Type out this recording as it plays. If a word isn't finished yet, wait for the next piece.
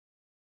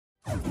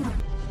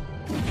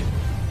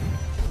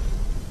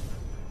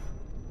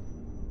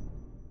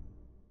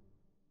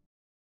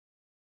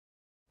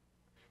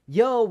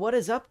Yo, what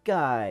is up,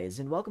 guys?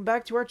 And welcome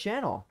back to our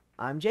channel.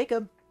 I'm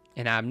Jacob.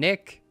 And I'm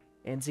Nick.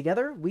 And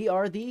together, we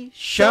are the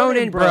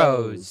Shonen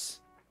Bros.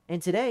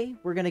 And today,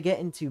 we're going to get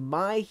into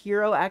My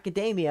Hero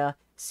Academia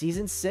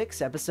Season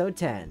 6, Episode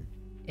 10.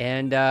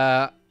 And,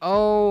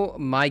 oh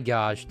my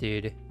gosh,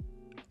 dude.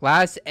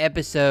 Last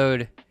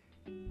episode,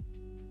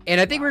 and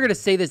I think we're going to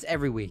say this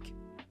every week.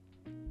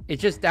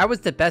 That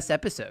was the best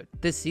episode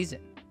this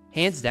season.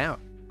 Hands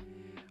down.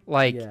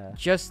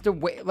 Just the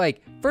way,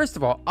 first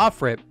of all,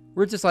 off rip,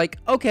 we're just like,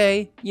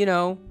 okay,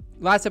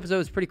 last episode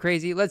was pretty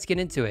crazy. Let's get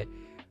into it.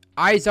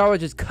 Aizawa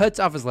just cuts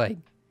off his leg.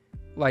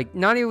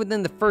 Not even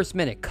within the first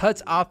minute,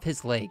 cuts off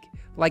his leg.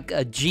 Like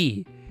a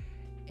G.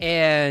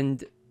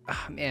 And,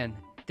 oh, man,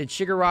 then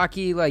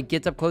Shigaraki,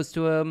 gets up close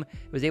to him,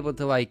 was able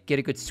to, get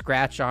a good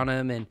scratch on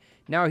him, and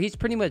now he's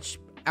pretty much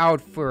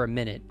out for a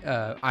minute,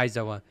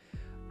 Aizawa.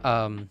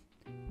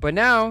 But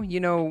now,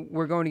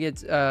 we're going to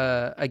get,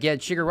 again,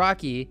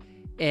 Shigaraki,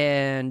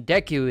 and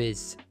Deku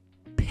is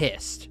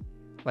pissed.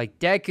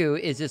 Deku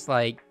is just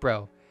like,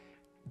 bro,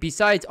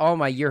 besides All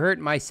Might, you're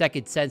hurting my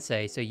second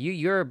sensei, so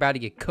you're about to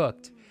get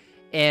cooked.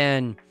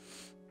 And,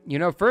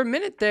 for a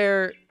minute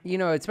there,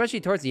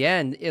 especially towards the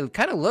end, it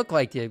kind of looked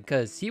like it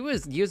because he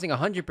was using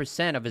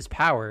 100% of his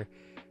power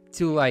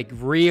to,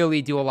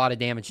 really do a lot of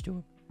damage to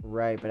him.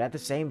 Right, but at the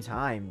same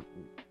time,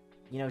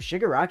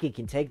 Shigaraki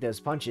can take those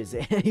punches.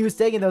 He was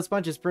taking those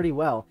punches pretty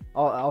well,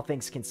 all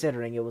things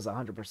considering it was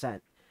 100%.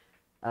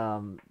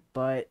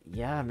 But,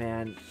 yeah,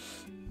 man,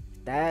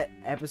 that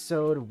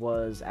episode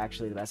was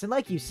actually the best. And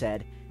like you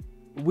said,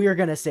 we're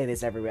going to say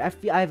this every week.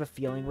 I have a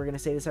feeling we're going to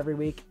say this every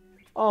week.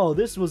 Oh,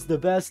 this was the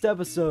best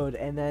episode.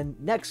 And then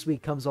next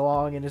week comes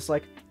along and it's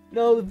like,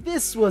 no,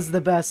 this was the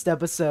best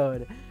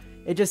episode.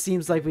 It just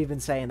seems like we've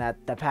been saying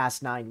that the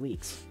past 9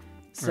 weeks.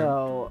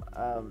 So,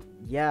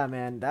 yeah,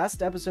 man,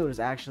 that episode is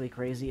actually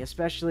crazy,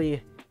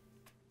 especially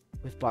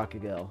with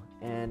Bakugo.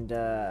 And,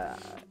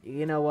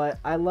 you know what?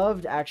 I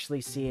loved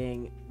actually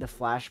seeing the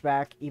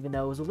flashback, even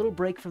though it was a little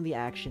break from the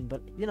action.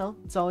 But,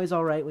 it's always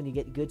alright when you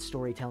get good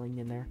storytelling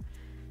in there.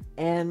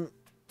 And,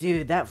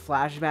 dude, that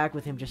flashback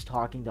with him just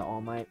talking to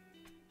All Might,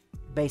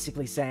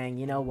 basically saying,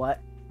 you know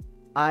what?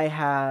 I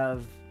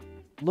have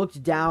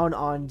looked down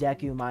on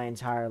Deku my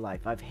entire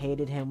life. I've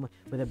hated him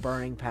with a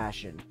burning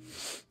passion.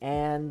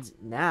 And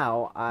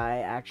now I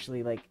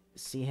actually,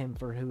 see him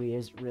for who he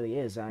really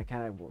is. And I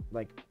kind of,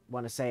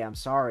 want to say I'm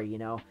sorry,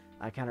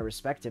 I kind of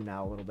respect him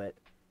now a little bit.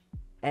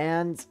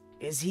 And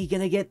is he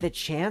going to get the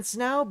chance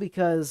now?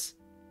 Because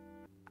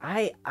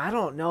I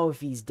don't know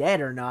if he's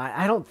dead or not.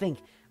 I don't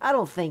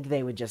think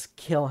they would just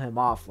kill him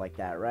off like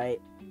that,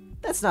 right?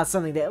 That's not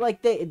something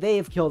that, they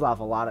have killed off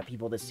a lot of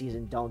people this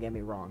season, don't get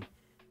me wrong.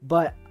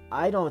 But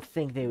I don't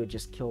think they would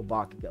just kill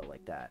Bakugo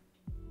like that.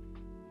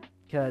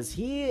 Because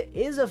he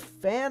is a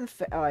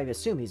I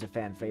assume he's a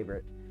fan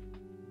favorite.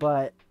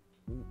 But,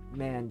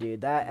 man,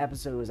 dude, that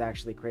episode was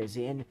actually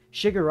crazy. And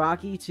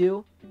Shigaraki,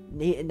 too,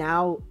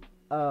 now,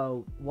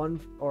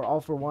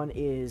 All for One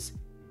is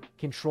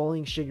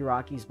controlling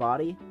Shigaraki's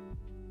body.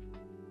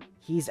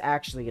 He's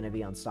actually going to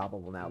be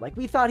unstoppable now.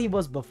 We thought he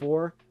was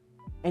before.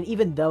 And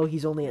even though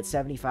he's only at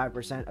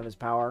 75% of his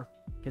power,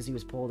 because he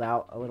was pulled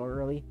out a little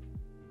early,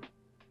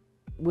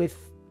 with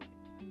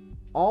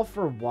All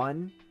for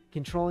One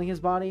controlling his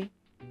body,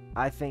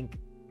 I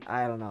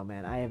don't know,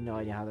 man. I have no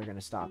idea how they're going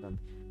to stop him.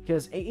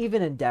 Because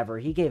even Endeavor,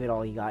 he gave it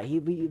all he got. He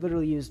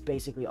literally used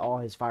basically all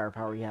his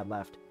firepower he had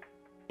left.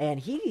 And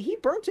he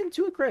burnt him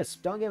to a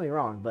crisp, don't get me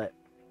wrong, but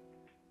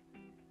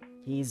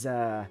he's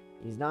not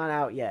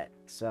out yet.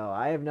 So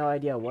I have no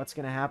idea what's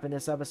going to happen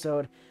this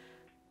episode.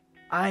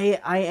 I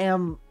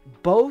am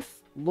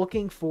both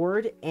looking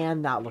forward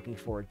and not looking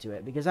forward to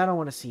it, because I don't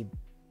want to see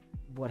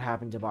what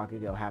happened to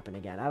Bakugo happen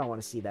again. I don't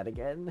want to see that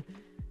again.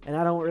 And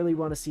I don't really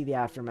want to see the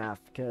aftermath,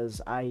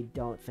 because I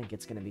don't think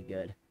it's going to be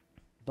good.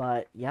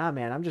 But yeah,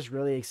 man, I'm just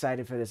really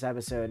excited for this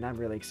episode, and I'm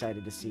really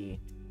excited to see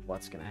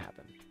what's going to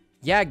happen.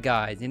 Yeah,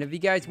 guys, and if you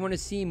guys want to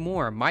see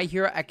more My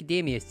Hero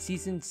Academia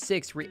Season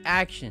 6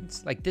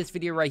 reactions, like this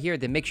video right here,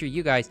 then make sure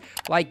you guys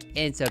like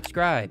and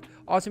subscribe.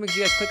 Also, make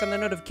sure you guys click on the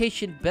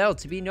notification bell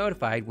to be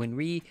notified when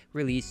we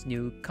release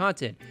new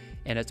content.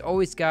 And as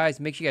always, guys,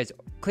 make sure you guys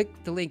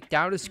click the link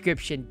down in the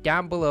description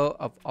down below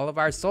of all of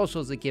our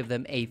socials to give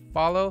them a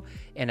follow,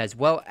 and as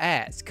well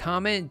as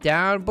comment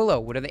down below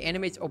what are the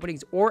animes,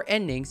 openings, or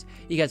endings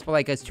you guys would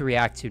like us to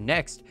react to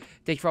next.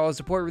 Thanks for all the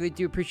support. Really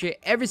do appreciate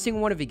every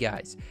single one of you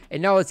guys.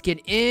 And now let's get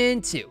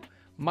into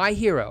My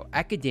Hero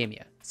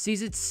Academia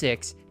Season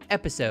 6,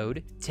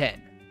 Episode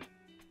 10.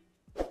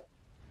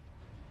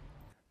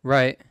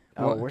 Right.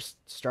 Oh, well, we're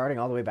starting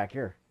all the way back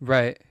here.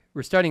 Right.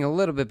 We're starting a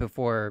little bit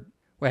before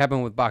what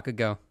happened with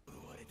Bakugo.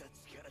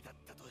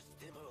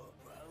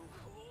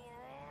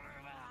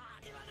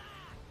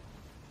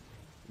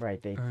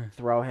 Right, they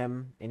throw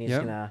him, and he's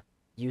gonna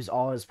use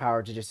all his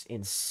power to just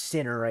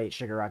incinerate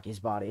Shigaraki's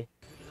body.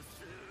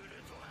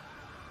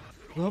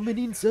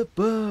 Plummeting the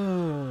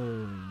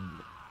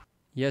bone.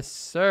 Yes,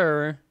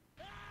 sir.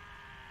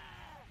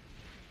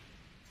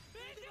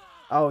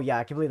 Oh, yeah,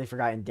 I completely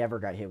forgot Endeavor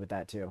got hit with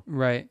that, too.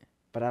 Right.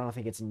 But I don't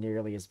think it's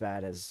nearly as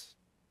bad as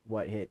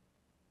what hit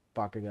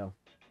Bakugo.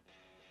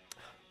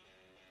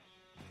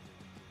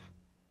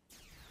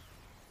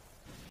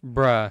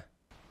 Bruh.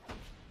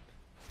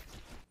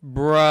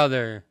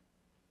 Brother.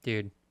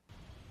 Dude.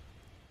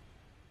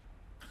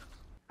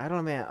 I don't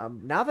know,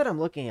 man. Now that I'm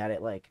looking at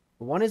it, like,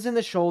 one is in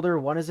the shoulder,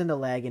 one is in the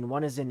leg, and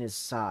one is in his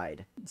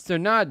side. So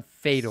not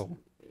fatal.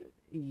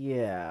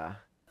 Yeah.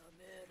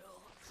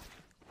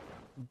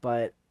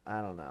 But,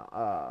 I don't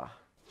know.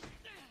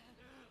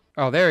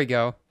 Oh, there we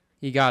go.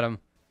 He got him.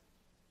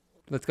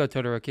 Let's go,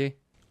 Todoroki.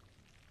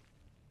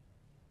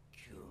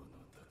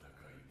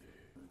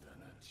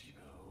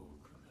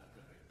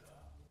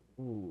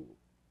 Ooh.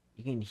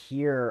 You can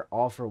hear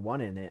All for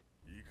One in it.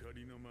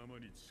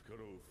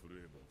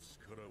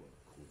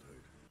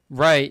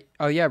 Right.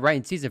 Oh, yeah, right.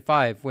 In season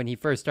 5, when he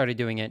first started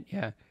doing it.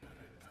 Yeah.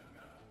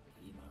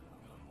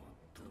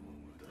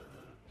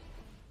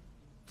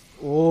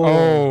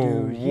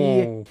 Oh, dude.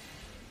 Whoa.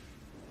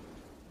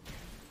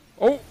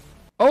 Oh.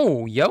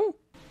 Oh, yo.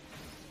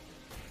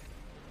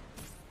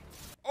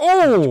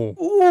 Oh.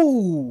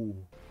 Ooh.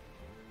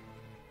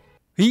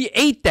 He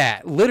ate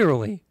that,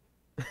 literally.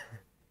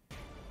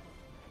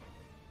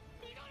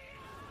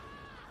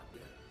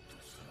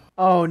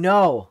 Oh,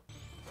 no.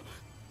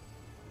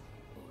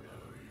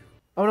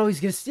 Oh, no, he's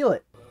gonna steal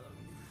it.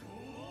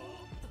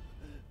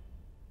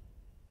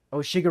 Oh,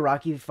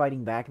 Shigaraki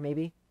fighting back,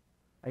 maybe?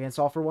 Against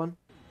All for One?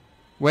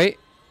 Wait.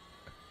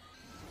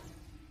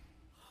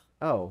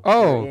 Oh.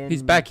 Oh,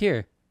 he's back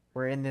here.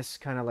 We're in this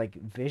kind of, like,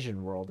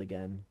 vision world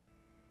again.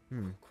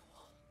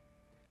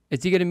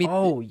 Is he gonna meet?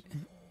 Oh,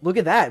 look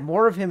at that.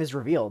 More of him is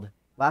revealed.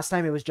 Last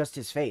time it was just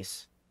his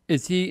face.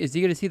 Is he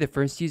gonna see the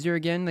first user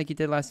again, like he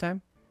did last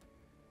time?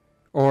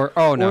 Or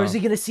oh no? Or is he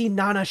gonna see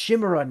Nana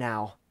Shimura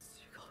now?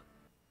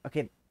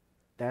 Okay,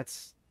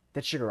 that's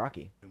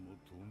Shigaraki.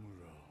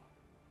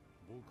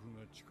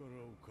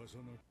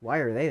 Why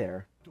are they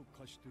there?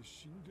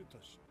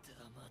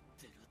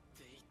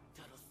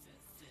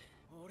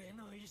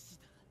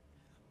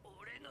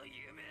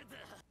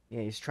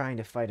 Yeah, he's trying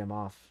to fight him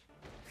off.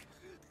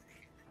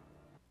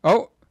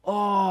 Oh.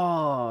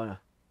 Oh,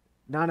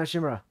 Nana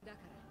Shimura.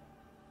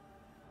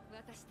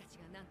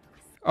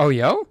 Oh,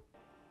 yo.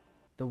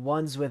 The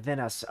ones within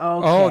us.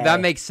 Okay. Oh, that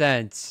makes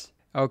sense.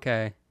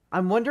 Okay.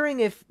 I'm wondering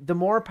if the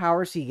more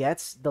powers he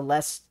gets, the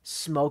less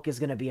smoke is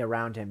gonna be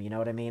around him. You know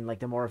what I mean? Like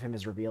the more of him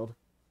is revealed.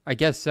 I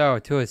guess so,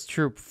 to his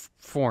true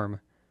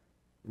form.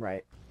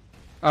 Right.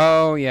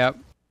 Oh, yep.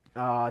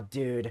 Oh,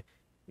 dude.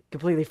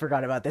 Completely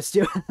forgot about this,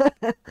 too.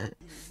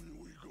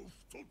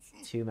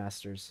 Two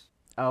masters.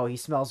 Oh, he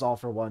smells All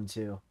for One,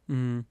 too.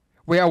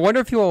 Wait, I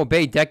wonder if he will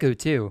obey Deku,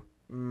 too.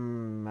 I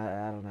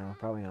don't know.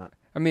 Probably not.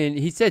 I mean,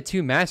 he said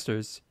two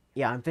masters.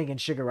 Yeah, I'm thinking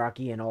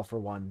Shigaraki and All for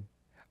One.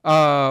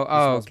 Oh, He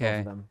smells both okay.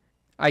 of them.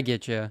 I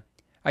get you.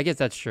 I guess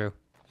that's true.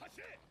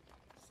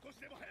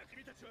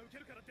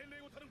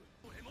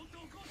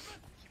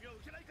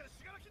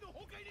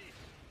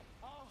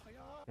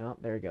 Oh,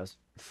 there he goes.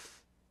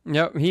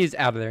 Yep, he's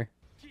out of there.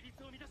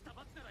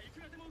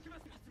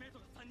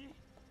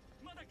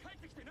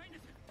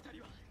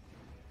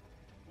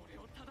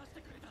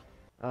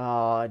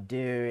 Oh,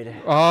 dude.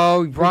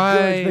 Oh,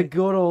 right. The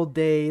good old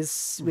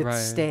days with Right.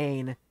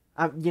 Stain.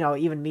 You know,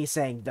 even me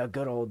saying the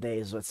good old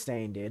days with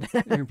Stain, dude.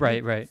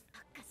 Right, right.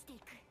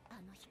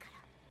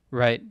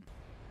 Right.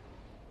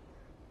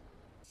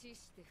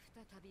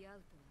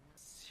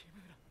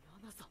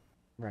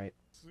 Right.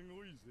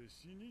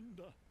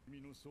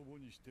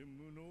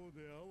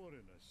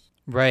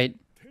 Right.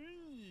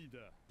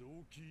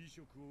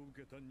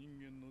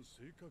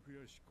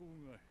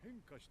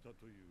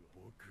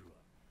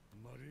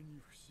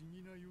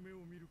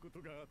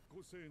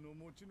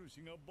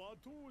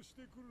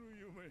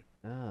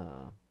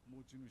 Oh.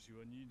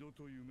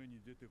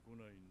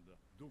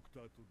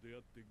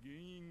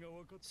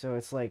 So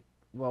it's like,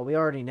 well, we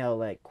already know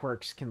like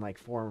quirks can like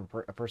form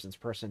a person's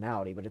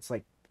personality, but it's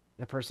like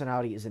the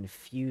personality is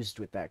infused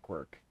with that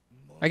quirk.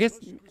 I guess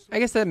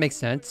that makes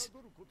sense.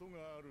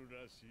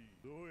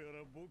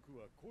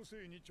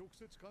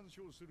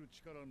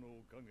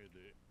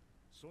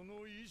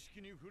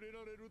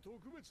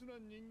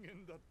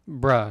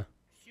 Bruh.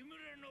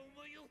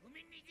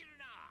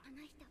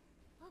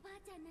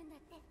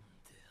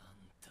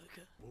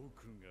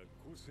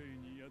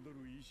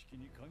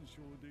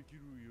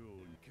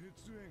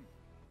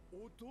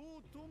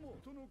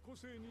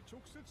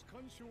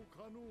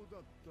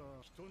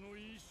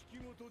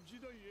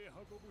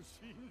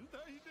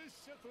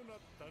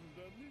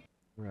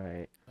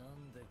 Right.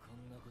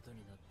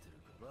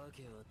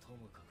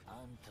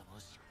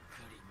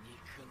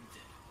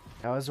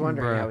 I was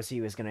wondering Bruh. how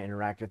he was going to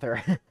interact with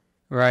her.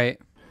 Right.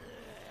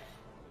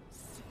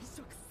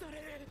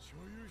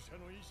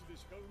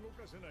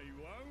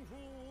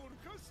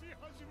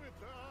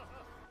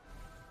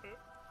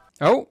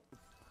 Oh.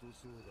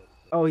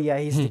 Oh yeah,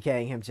 he's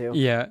decaying him too.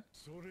 Yeah.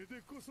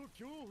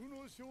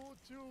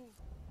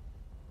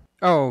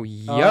 Oh,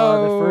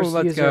 yo, first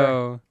let's user.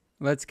 go.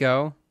 Let's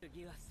go.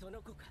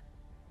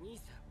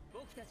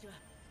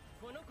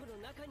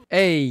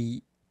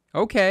 Hey,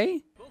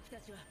 okay.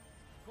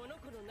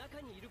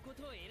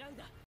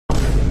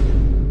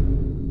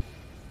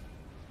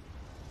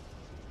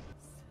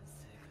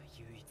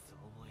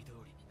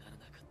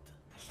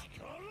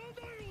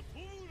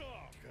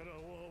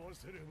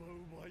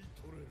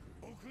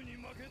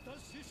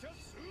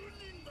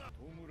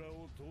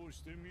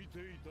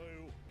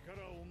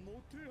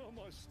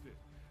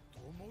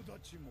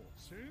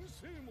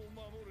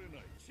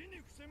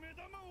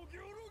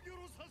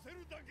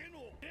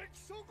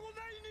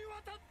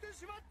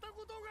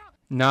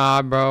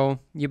 Nah, bro.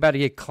 You about to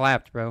get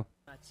clapped, bro.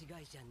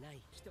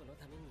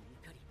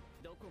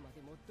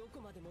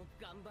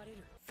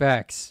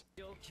 Facts.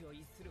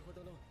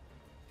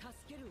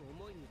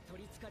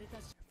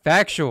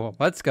 Factual.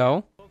 Let's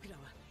go.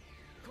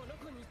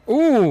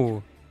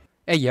 Ooh.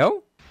 Hey,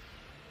 yo.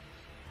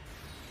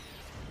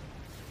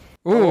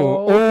 Ooh.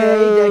 Oh, okay,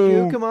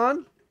 Ooh. Deku, come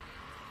on.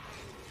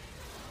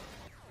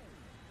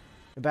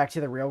 Back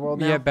to the real world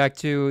now. Yeah, back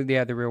to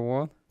the real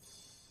world.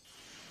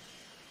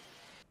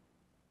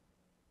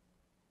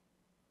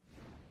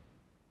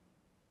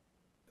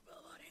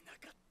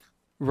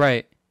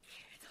 Right.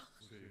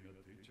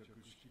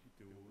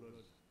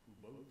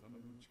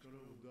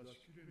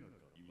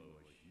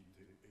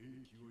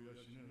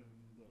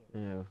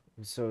 Yeah,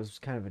 so it's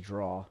kind of a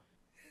draw.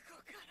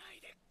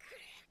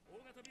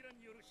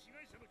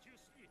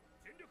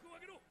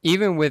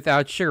 Even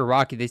without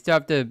Shigaraki, they still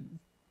have to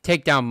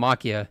take down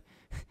Makia.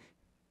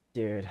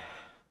 Dude.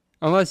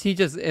 Unless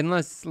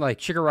like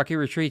Shigaraki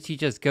retreats, he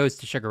just goes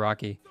to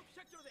Shigaraki.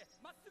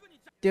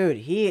 Dude,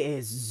 he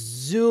is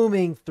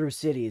zooming through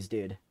cities,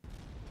 dude.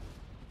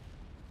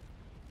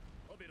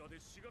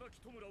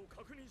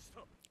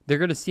 They're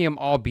gonna see him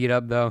all beat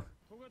up though.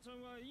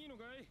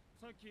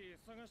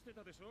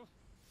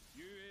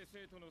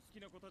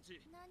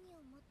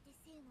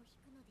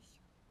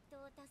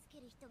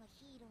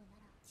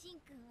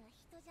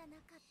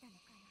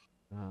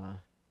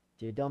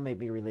 Dude, don't make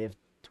me relive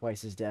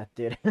twice his death,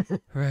 dude.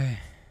 Right.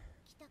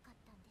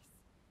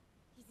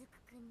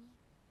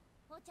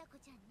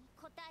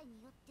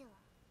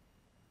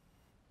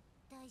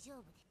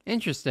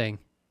 Interesting.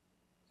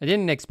 I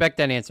didn't expect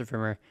that answer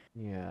from her.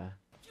 Yeah.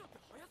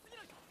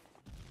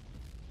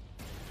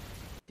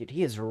 Dude,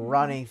 he is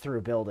running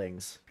through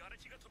buildings.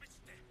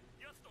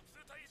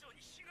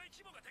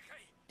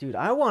 Dude,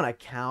 I want a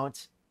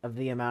count of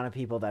the amount of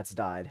people that's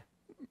died.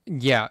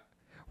 Yeah.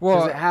 Because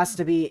Well, it has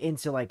to be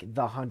into, like,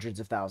 the hundreds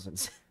of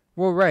thousands.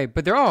 well, right.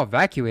 But they're all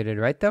evacuated,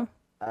 right, though?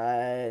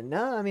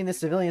 No, I mean, the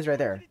civilians right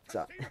there.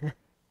 So.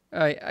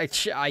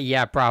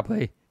 Yeah,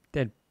 probably.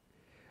 Then.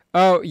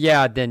 Oh,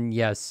 yeah, then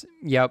yes.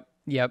 Yep.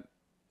 Yeah,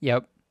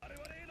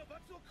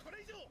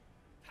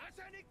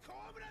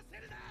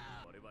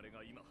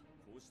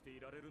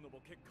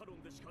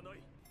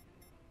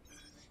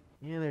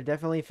 they're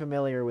definitely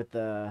familiar with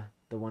the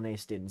 1A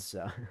students,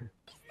 so.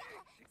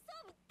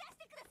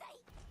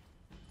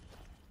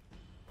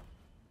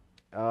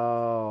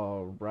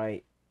 Oh,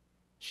 right.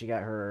 She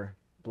got her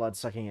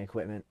blood-sucking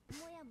equipment.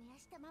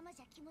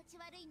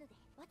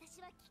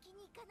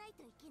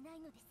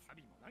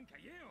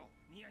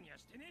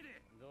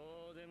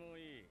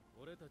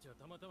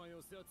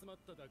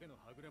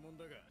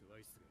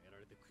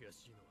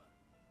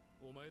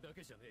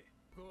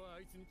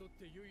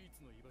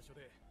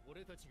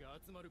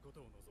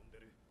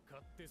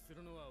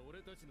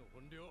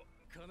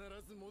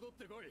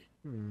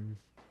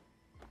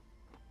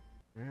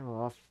 Alright,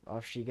 well,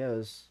 off she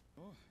goes.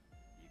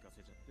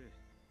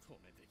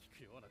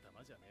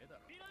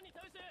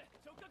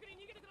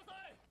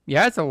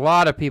 Yeah, it's a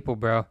lot of people,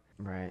 bro.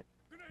 Right.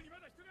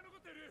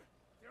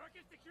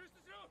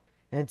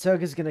 And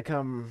Toga's gonna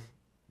come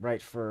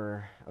right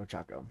for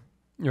Ochako.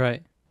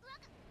 Right.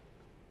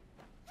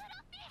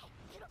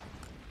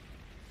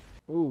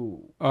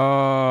 Ooh.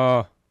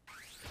 Oh,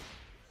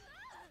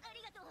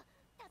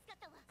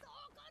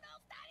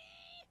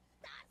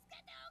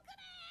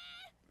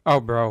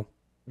 bro.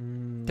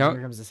 Don't.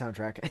 Here comes the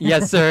soundtrack.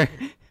 Yes, sir.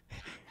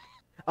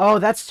 Oh,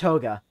 that's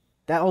Toga.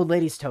 That old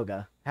lady's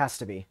Toga. Has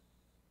to be.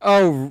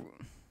 Oh.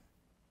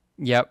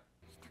 Yep.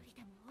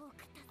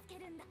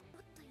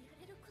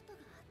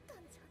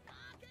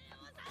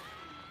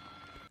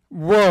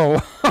 Whoa.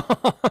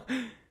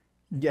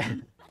 Yeah.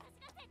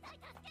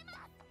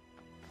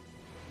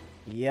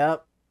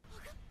 Yep.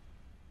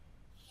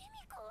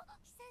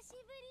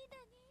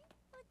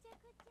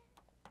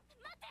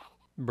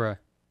 Bruh.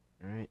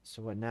 Alright,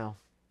 so what now?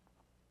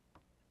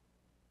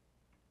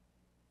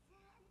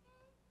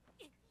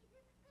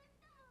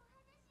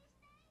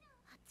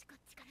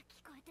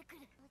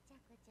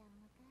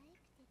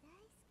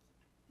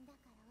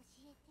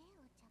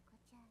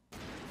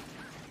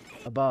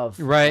 Above.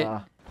 Right.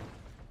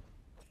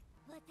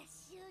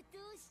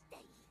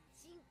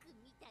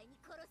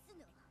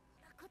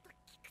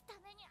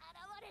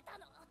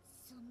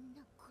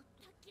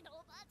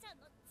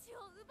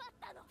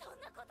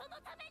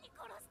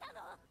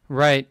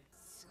 Right.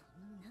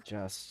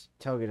 just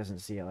Toga doesn't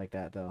see it like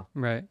that though.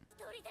 Right.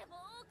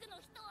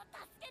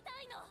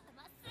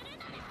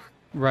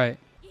 Right.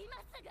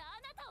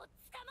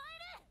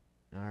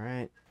 All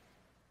right.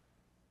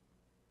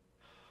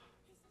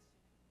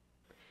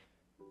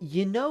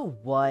 You know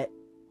what?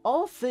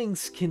 All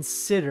things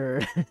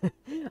considered,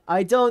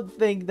 I don't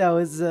think that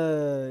was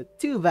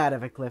too bad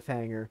of a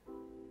cliffhanger.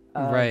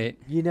 Right.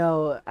 You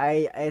know,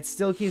 it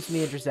still keeps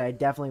me interested. I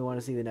definitely want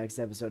to see the next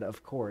episode,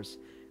 of course.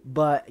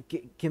 But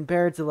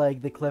compared to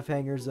like the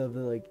cliffhangers of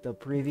the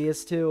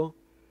previous two,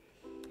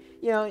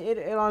 you know,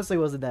 it honestly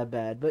wasn't that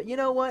bad. But you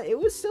know what? It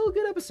was still a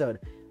good episode.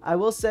 I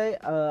will say,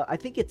 I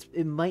think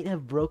it might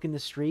have broken the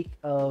streak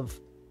of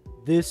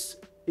this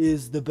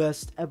is the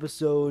best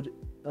episode,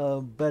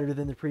 better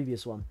than the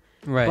previous one.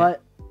 Right.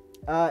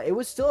 But it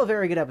was still a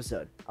very good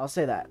episode. I'll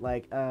say that.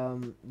 Like,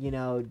 you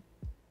know,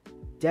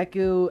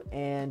 Deku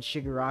and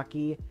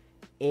Shigaraki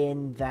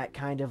in that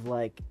kind of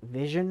like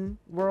vision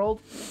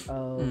world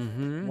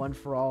of one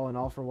for all and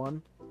all for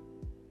one.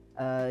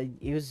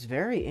 It was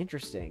very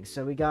interesting.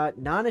 So we got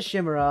Nana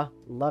Shimura,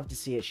 love to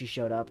see it. She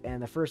showed up,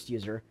 and the first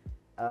user,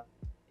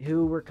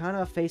 who were kind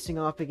of facing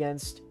off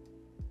against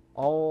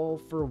all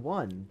for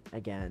one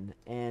again.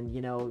 And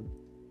you know,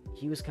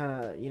 he was kind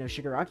of, you know,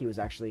 Shigaraki was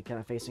actually kind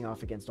of facing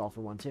off against all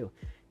for one too,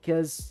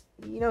 because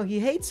you know he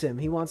hates him.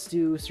 He wants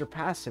to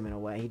surpass him in a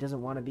way. He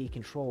doesn't want to be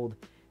controlled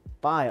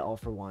by all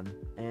for one,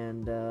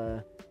 and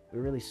we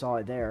really saw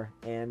it there.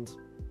 And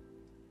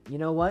you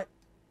know what?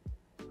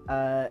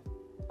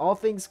 All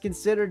things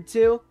considered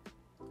too,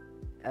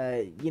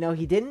 you know,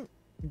 he didn't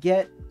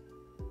get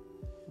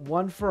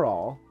one for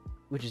all,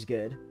 which is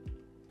good,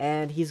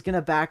 and he's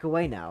gonna back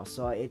away now.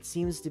 So it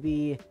seems to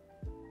be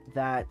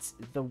that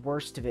the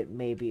worst of it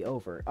may be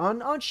over. On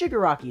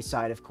Shigaraki's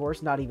side, of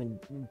course, not even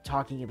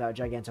talking about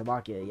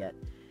Gigantomachia yet.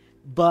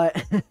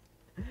 But,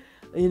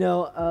 you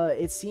know,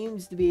 it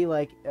seems to be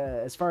like,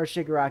 as far as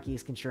Shigaraki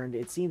is concerned,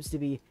 it seems to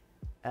be,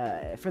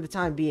 for the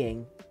time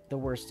being, the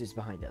worst is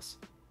behind us.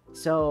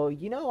 So,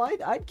 you know,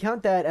 I'd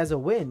count that as a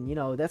win. You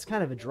know, that's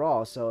kind of a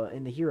draw. So,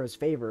 in the hero's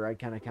favor, I'd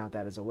kind of count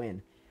that as a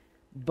win.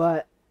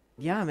 But,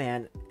 yeah,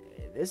 man,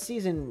 this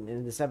season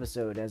and this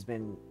episode has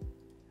been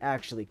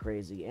actually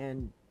crazy.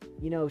 And,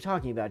 you know,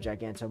 talking about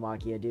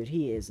Gigantomachia, dude,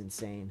 he is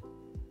insane.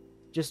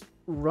 Just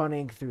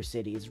running through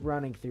cities,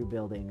 running through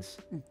buildings.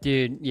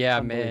 Dude, yeah,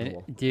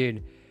 man.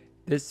 Dude,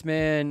 this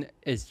man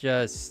is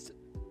just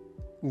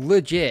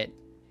legit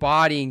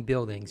bodying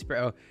buildings,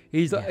 bro.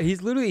 He's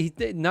literally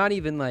not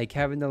even like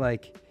having to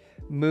like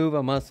move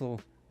a muscle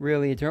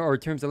really in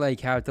terms of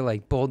like how to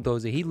like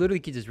bulldoze it. He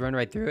literally could just run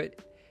right through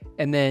it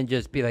and then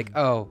just be like,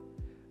 oh,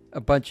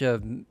 a bunch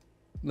of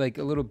like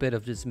a little bit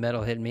of just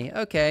metal hit me.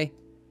 Okay.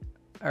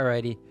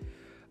 Alrighty.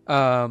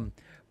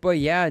 But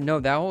yeah, no,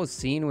 that whole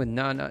scene with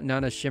Nana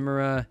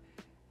Shimura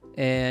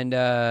and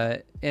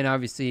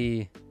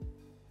obviously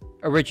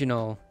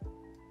original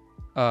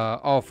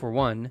All for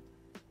One,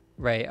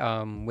 right,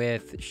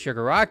 with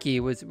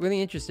Shigaraki was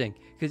really interesting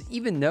because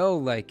even though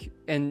like,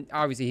 and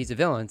obviously he's a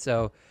villain,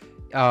 so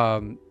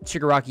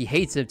Shigaraki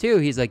hates him too.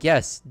 He's like,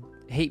 yes,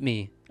 hate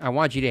me. I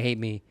want you to hate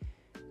me.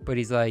 But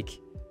he's like,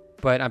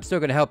 but I'm still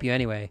gonna help you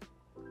anyway.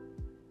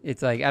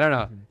 It's like, I don't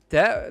know.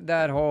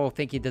 That whole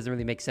thinking doesn't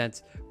really make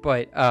sense.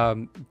 But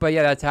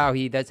yeah, that's how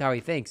he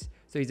thinks.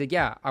 So he's like,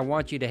 yeah, I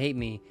want you to hate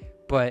me,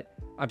 but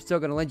I'm still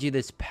gonna lend you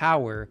this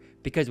power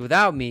because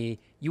without me,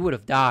 you would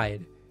have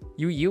died.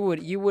 You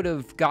would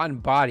have gotten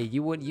bodied.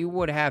 You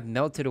would have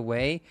melted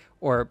away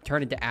or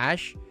turned into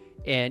ash.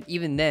 And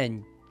even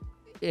then,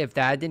 if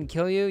that didn't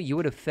kill you, you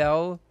would have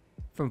fell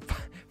from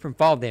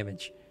fall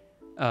damage.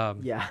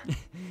 Yeah.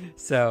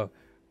 So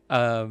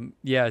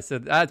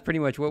that's pretty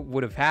much what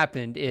would have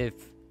happened if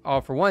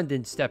All for One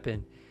didn't step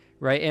in,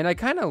 right? And I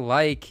kind of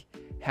like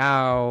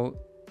how,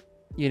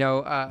 you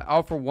know,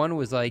 All for One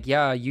was like,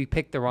 yeah, you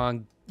picked the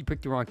wrong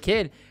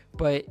kid,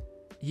 but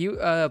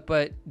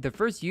the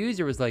first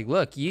user was like,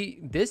 look,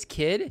 this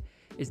kid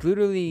is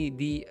literally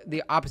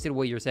the opposite of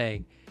what you're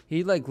saying.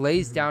 He like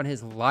lays down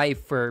his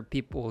life for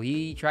people.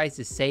 He tries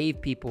to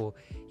save people.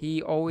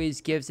 He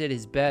always gives it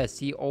his best.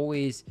 He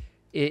always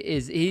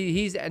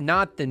he's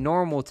not the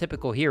normal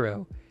typical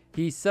hero.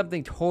 He's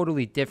something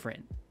totally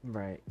different.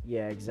 Right.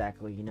 Yeah,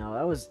 exactly. You know,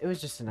 it was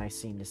just a nice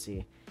scene to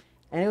see.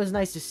 And it was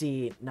nice to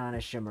see Nana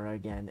Shimura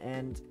again.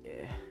 And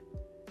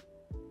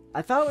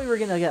I thought we were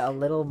going to get a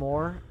little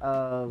more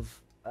of,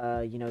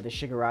 you know, the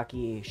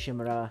Shigaraki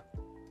Shimura,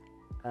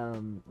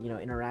 you know,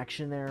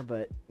 interaction there.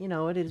 But, you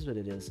know, it is what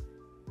it is.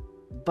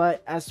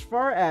 But as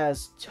far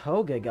as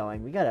Toga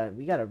going, we got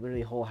a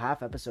really whole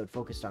half episode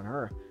focused on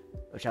her,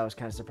 which I was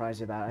kind of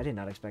surprised about. I did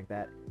not expect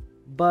that.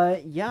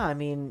 But yeah, I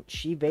mean,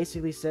 she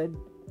basically said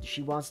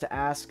she wants to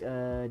ask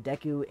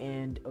Deku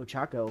and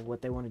Ochako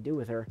what they want to do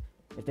with her,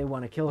 if they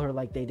want to kill her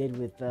like they did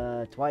with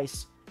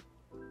Twice.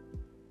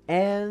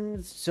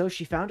 And so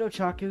she found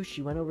Ochako,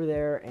 she went over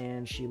there,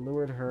 and she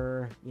lured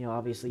her, you know,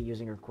 obviously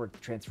using her quirk to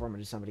transform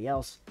into somebody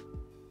else.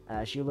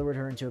 She lured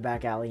her into a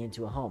back alley,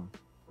 into a home.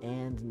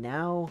 And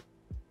now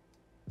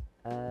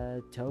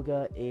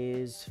Toga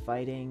is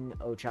fighting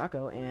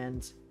Ochako,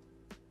 and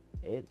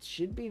it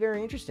should be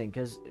very interesting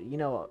because,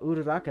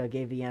 Uraraka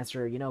gave the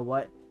answer, you know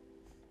what?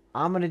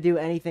 I'm going to do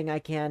anything I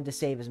can to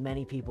save as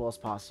many people as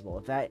possible.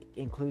 If that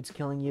includes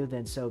killing you,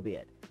 then so be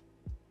it.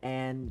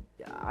 And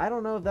I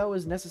don't know if that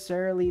was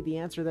necessarily the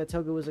answer that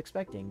Toga was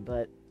expecting,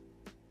 but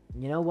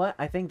you know what?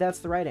 I think that's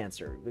the right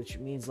answer, which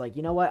means, like,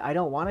 you know what? I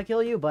don't want to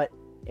kill you, but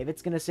if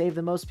it's going to save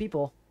the most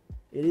people,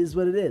 it is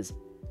what it is.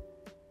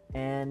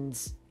 And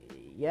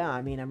yeah,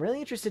 I mean, I'm really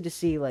interested to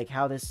see, like,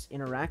 how this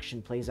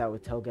interaction plays out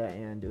with Toga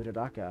and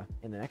Uraraka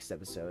in the next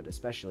episode,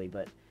 especially.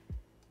 But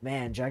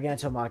man,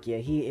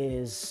 Gigantomachia, he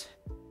is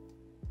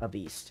a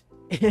beast.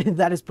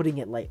 That is putting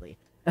it lightly.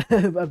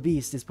 A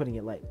beast is putting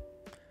it lightly.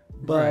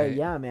 But Right.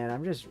 yeah, man,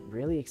 I'm just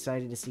really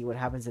excited to see what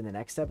happens in the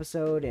next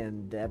episode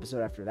and the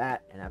episode after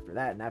that and after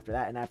that and after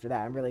that and after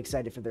that. I'm really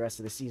excited for the rest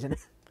of the season.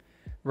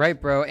 Right,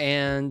 bro.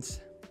 And,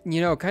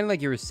 kind of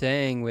like you were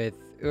saying with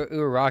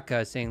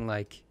Uraraka saying,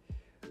 like,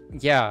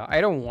 yeah,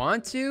 I don't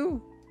want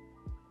to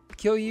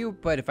kill you,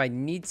 but if I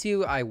need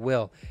to, I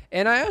will.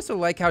 And I also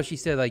like how she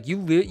said, like, you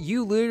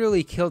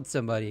literally killed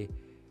somebody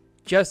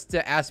just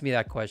to ask me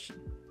that question.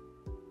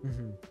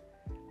 Mm-hmm.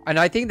 And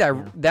I think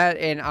that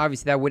and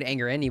obviously that would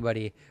anger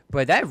anybody,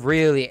 but that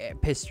really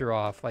pissed her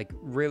off, like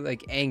really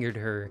like angered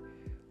her,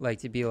 like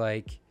to be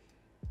like,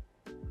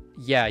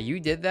 yeah, you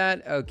did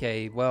that?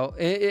 Okay, well,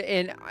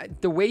 and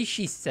the way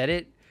she said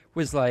it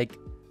was like,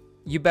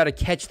 you better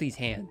catch these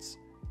hands.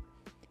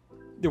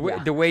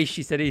 The way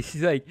she said it,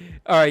 she's like,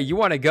 all right, you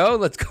want to go?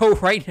 Let's go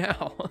right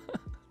now.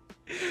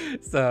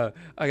 So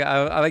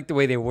I like the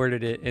way they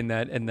worded it in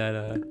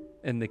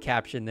the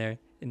caption there.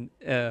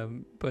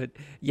 But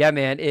yeah,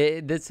 man,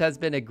 this has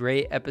been a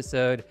great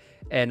episode,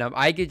 and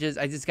I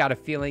just got a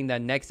feeling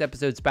that next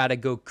episode's about to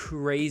go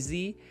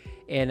crazy,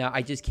 and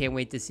I just can't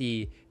wait to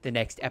see the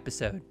next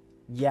episode.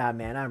 Yeah,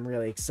 man, I'm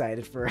really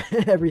excited for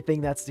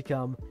everything that's to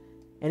come.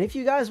 And if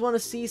you guys want to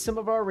see some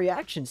of our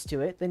reactions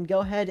to it, then go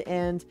ahead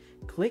and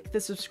click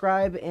the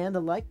subscribe and the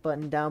like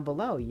button down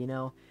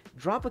below.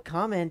 Drop a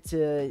comment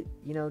to,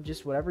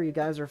 just whatever you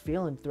guys are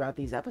feeling throughout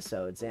these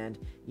episodes. And,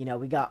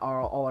 we got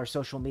all our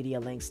social media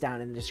links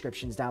down in the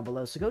descriptions down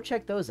below, so go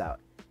check those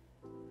out.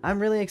 I'm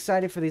really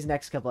excited for these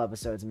next couple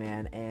episodes,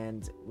 man,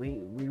 and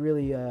we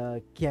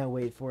really can't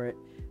wait for it.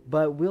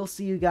 But we'll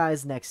see you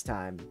guys next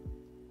time.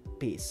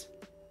 Peace.